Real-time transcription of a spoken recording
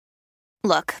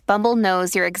Look, Bumble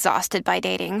knows you're exhausted by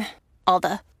dating. All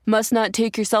the must not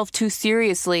take yourself too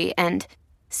seriously and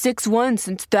 6'1"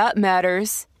 since that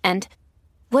matters. And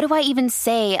what do I even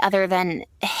say other than,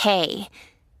 hey?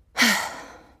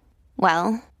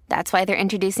 Well, that's why they're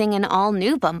introducing an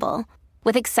all-new Bumble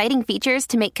with exciting features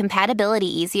to make compatibility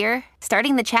easier,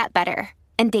 starting the chat better,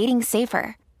 and dating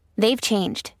safer. They've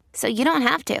changed, so you don't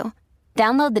have to.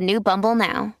 Download the new Bumble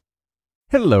now.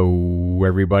 Hello,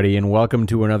 everybody, and welcome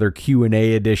to another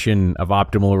Q&A edition of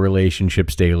Optimal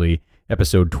Relationships Daily,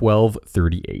 episode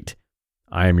 1238.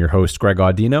 I am your host, Greg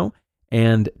Audino,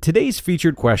 and today's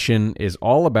featured question is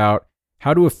all about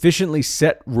how to efficiently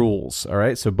set rules, all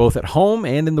right? So both at home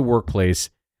and in the workplace,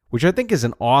 which I think is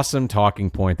an awesome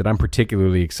talking point that I'm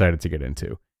particularly excited to get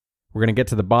into. We're going to get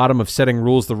to the bottom of setting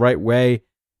rules the right way,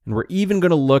 and we're even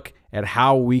going to look at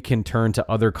how we can turn to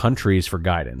other countries for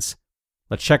guidance.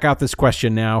 Let's check out this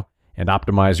question now and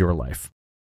optimize your life.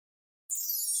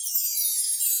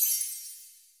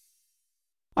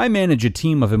 I manage a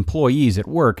team of employees at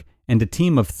work and a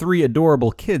team of 3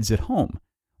 adorable kids at home.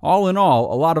 All in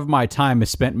all, a lot of my time is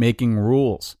spent making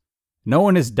rules. No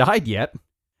one has died yet,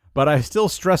 but I still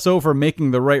stress over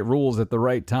making the right rules at the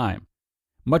right time.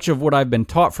 Much of what I've been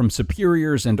taught from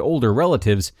superiors and older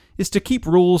relatives is to keep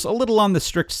rules a little on the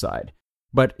strict side.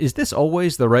 But is this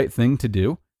always the right thing to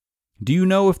do? Do you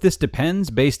know if this depends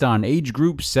based on age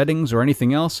groups, settings, or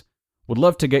anything else? Would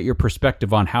love to get your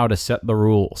perspective on how to set the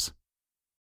rules.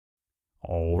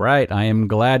 All right, I am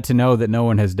glad to know that no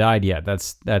one has died yet.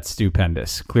 That's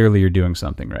stupendous. Clearly you're doing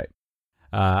something right.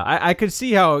 I could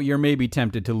see how you're maybe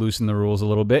tempted to loosen the rules a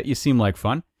little bit. You seem like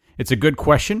fun. It's a good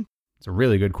question. It's a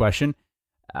really good question.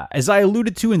 As I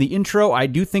alluded to in the intro, I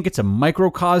do think it's a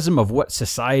microcosm of what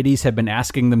societies have been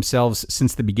asking themselves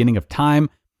since the beginning of time.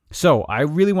 So I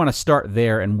really want to start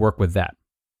there and work with that.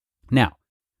 Now,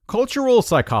 cultural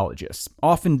psychologists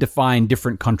often define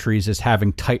different countries as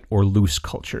having tight or loose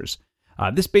cultures.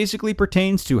 This basically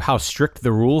pertains to how strict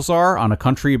the rules are on a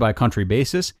country-by-country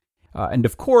basis. And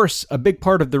of course, a big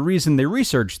part of the reason they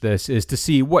research this is to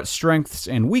see what strengths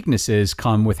and weaknesses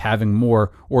come with having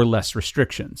more or less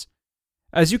restrictions.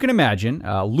 As you can imagine,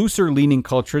 looser-leaning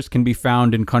cultures can be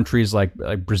found in countries like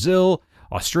Brazil,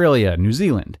 Australia, New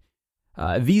Zealand.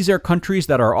 These are countries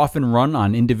that are often run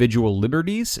on individual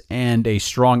liberties and a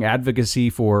strong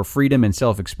advocacy for freedom and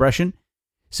self-expression.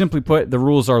 Simply put, the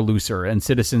rules are looser, and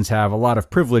citizens have a lot of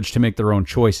privilege to make their own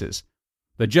choices.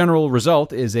 The general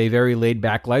result is a very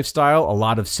laid-back lifestyle, a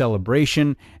lot of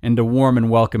celebration, and a warm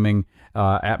and welcoming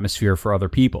atmosphere for other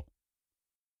people.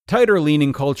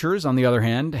 Tighter-leaning cultures, on the other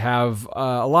hand, have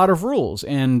a lot of rules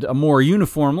and a more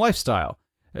uniform lifestyle.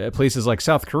 Places like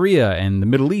South Korea and the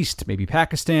Middle East, maybe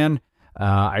Pakistan.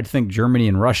 I'd think Germany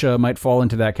and Russia might fall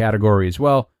into that category as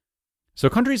well. So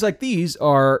countries like these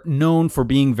are known for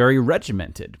being very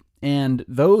regimented. And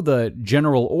though the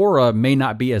general aura may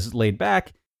not be as laid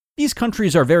back, these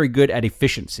countries are very good at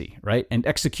efficiency, right? And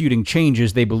executing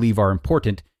changes they believe are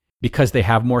important because they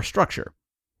have more structure.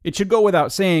 It should go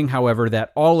without saying, however,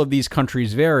 that all of these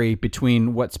countries vary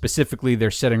between what specifically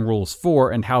they're setting rules for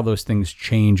and how those things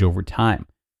change over time.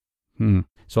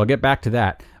 So I'll get back to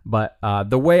that. But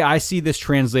the way I see this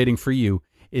translating for you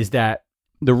is that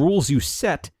the rules you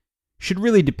set should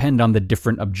really depend on the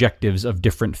different objectives of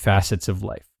different facets of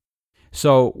life.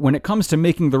 So when it comes to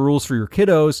making the rules for your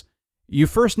kiddos, you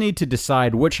first need to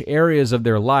decide which areas of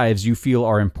their lives you feel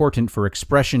are important for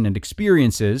expression and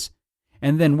experiences,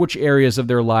 and then which areas of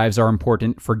their lives are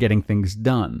important for getting things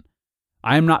done.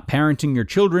 I am not parenting your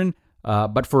children,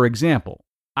 but for example,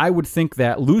 I would think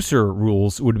that looser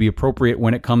rules would be appropriate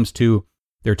when it comes to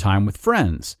their time with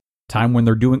friends, time when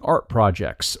they're doing art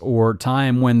projects, or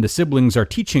time when the siblings are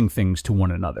teaching things to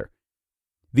one another.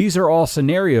 These are all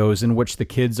scenarios in which the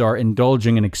kids are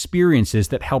indulging in experiences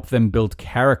that help them build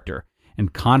character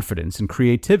and confidence and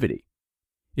creativity.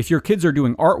 If your kids are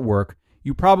doing artwork,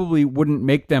 you probably wouldn't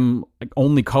make them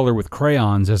only color with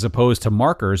crayons as opposed to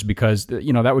markers because,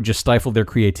 that would just stifle their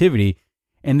creativity.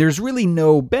 And there's really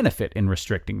no benefit in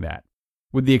restricting that,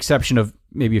 with the exception of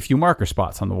maybe a few marker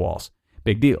spots on the walls.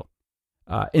 Big deal.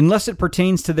 Unless it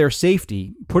pertains to their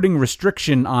safety, putting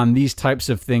restriction on these types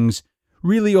of things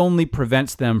really only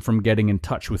prevents them from getting in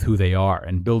touch with who they are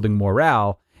and building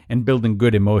morale and building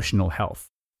good emotional health.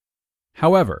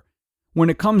 However, when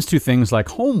it comes to things like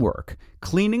homework,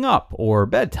 cleaning up, or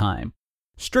bedtime,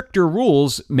 stricter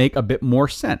rules make a bit more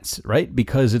sense, right?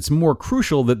 Because it's more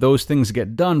crucial that those things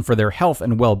get done for their health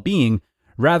and well-being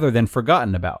rather than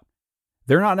forgotten about.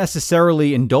 They're not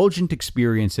necessarily indulgent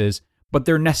experiences, but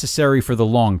they're necessary for the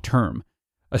long term.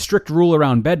 A strict rule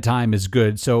around bedtime is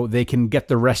good so they can get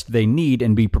the rest they need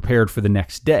and be prepared for the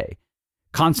next day.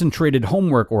 Concentrated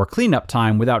homework or cleanup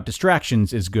time without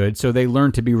distractions is good, so they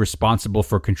learn to be responsible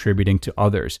for contributing to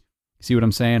others. See what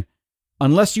I'm saying?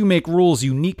 Unless you make rules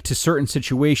unique to certain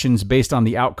situations based on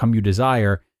the outcome you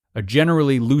desire, a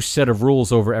generally loose set of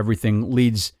rules over everything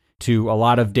leads to a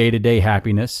lot of day-to-day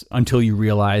happiness until you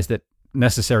realize that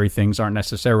necessary things aren't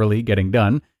necessarily getting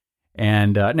done.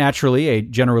 And naturally, a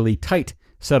generally tight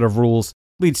set of rules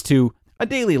leads to a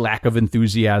daily lack of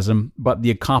enthusiasm, but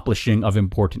the accomplishing of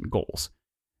important goals.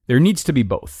 There needs to be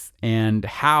both, and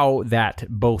how that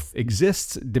both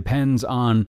exists depends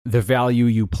on the value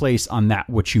you place on that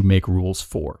which you make rules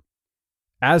for.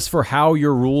 As for how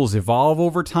your rules evolve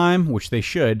over time, which they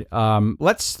should,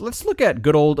 let's look at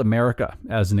good old America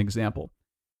as an example.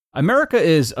 America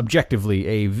is objectively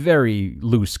a very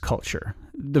loose culture.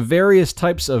 The various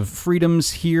types of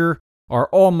freedoms here are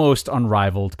almost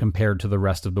unrivaled compared to the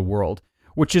rest of the world,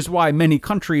 which is why many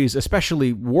countries,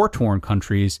 especially war-torn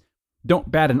countries,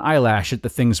 don't bat an eyelash at the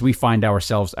things we find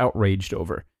ourselves outraged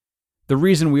over. The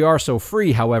reason we are so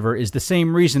free, however, is the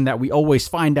same reason that we always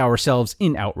find ourselves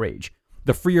in outrage.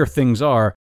 The freer things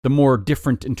are, the more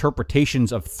different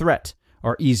interpretations of threat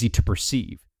are easy to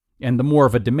perceive, and the more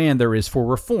of a demand there is for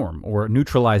reform or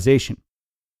neutralization.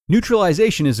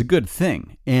 Neutralization is a good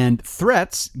thing, and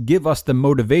threats give us the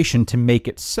motivation to make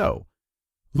it so.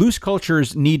 Loose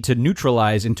cultures need to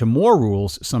neutralize into more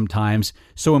rules sometimes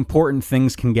so important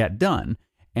things can get done,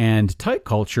 and tight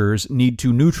cultures need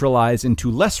to neutralize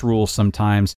into less rules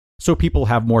sometimes so people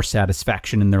have more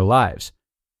satisfaction in their lives.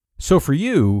 So for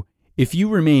you, if you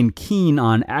remain keen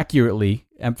on accurately,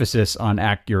 emphasis on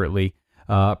accurately,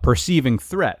 perceiving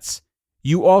threats,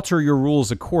 you alter your rules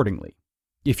accordingly.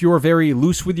 If you're very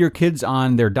loose with your kids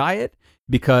on their diet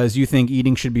because you think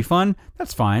eating should be fun,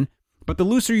 that's fine. But the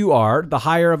looser you are, the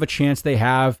higher of a chance they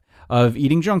have of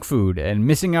eating junk food and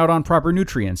missing out on proper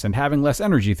nutrients and having less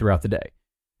energy throughout the day.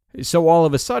 So all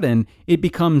of a sudden, it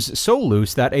becomes so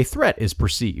loose that a threat is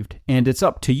perceived, and it's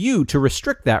up to you to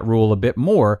restrict that rule a bit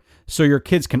more so your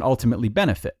kids can ultimately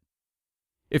benefit.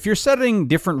 If you're setting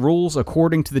different rules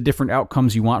according to the different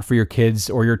outcomes you want for your kids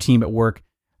or your team at work,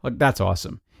 that's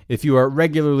awesome. If you are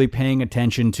regularly paying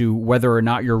attention to whether or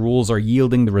not your rules are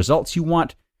yielding the results you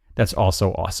want, that's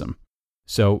also awesome.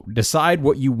 So decide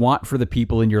what you want for the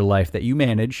people in your life that you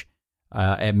manage,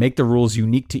 and make the rules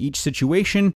unique to each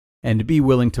situation, and be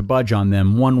willing to budge on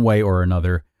them one way or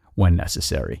another when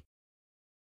necessary.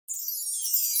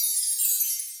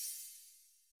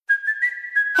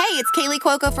 Hey, it's Kaylee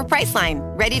Cuoco for Priceline.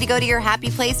 Ready to go to your happy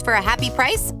place for a happy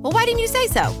price? Well, why didn't you say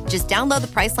so? Just download the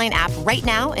Priceline app right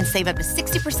now and save up to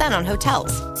 60% on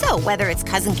hotels. So whether it's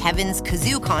Cousin Kevin's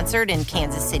Kazoo Concert in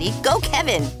Kansas City, go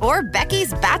Kevin, or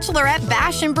Becky's Bachelorette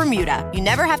Bash in Bermuda, you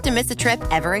never have to miss a trip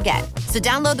ever again. So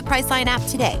download the Priceline app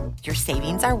today. Your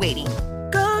savings are waiting.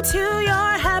 Go to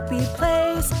your happy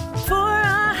place for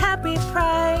a happy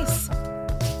price.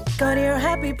 Go to your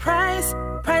happy price,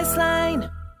 Priceline.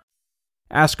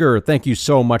 Asker, thank you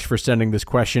so much for sending this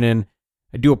question in.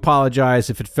 I do apologize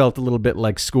if it felt a little bit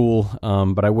like school,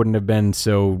 but I wouldn't have been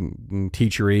so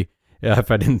teachery if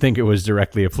I didn't think it was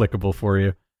directly applicable for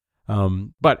you.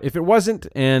 But if it wasn't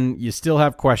and you still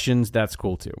have questions, that's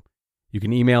cool too. You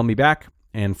can email me back,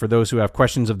 and for those who have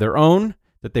questions of their own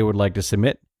that they would like to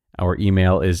submit, our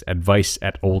email is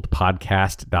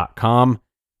advice@oldpodcast.com,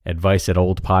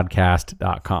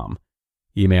 advice@oldpodcast.com.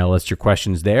 Email us your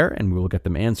questions there, and we will get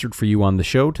them answered for you on the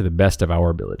show to the best of our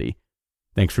ability.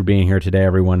 Thanks for being here today,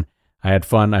 everyone. I had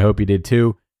fun. I hope you did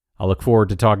too. I'll look forward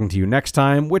to talking to you next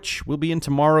time, which will be in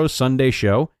tomorrow's Sunday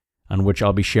show, on which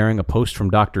I'll be sharing a post from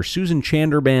Dr. Susan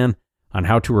Chanderban on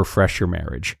how to refresh your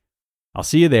marriage. I'll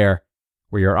see you there,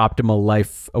 where your optimal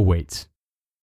life awaits.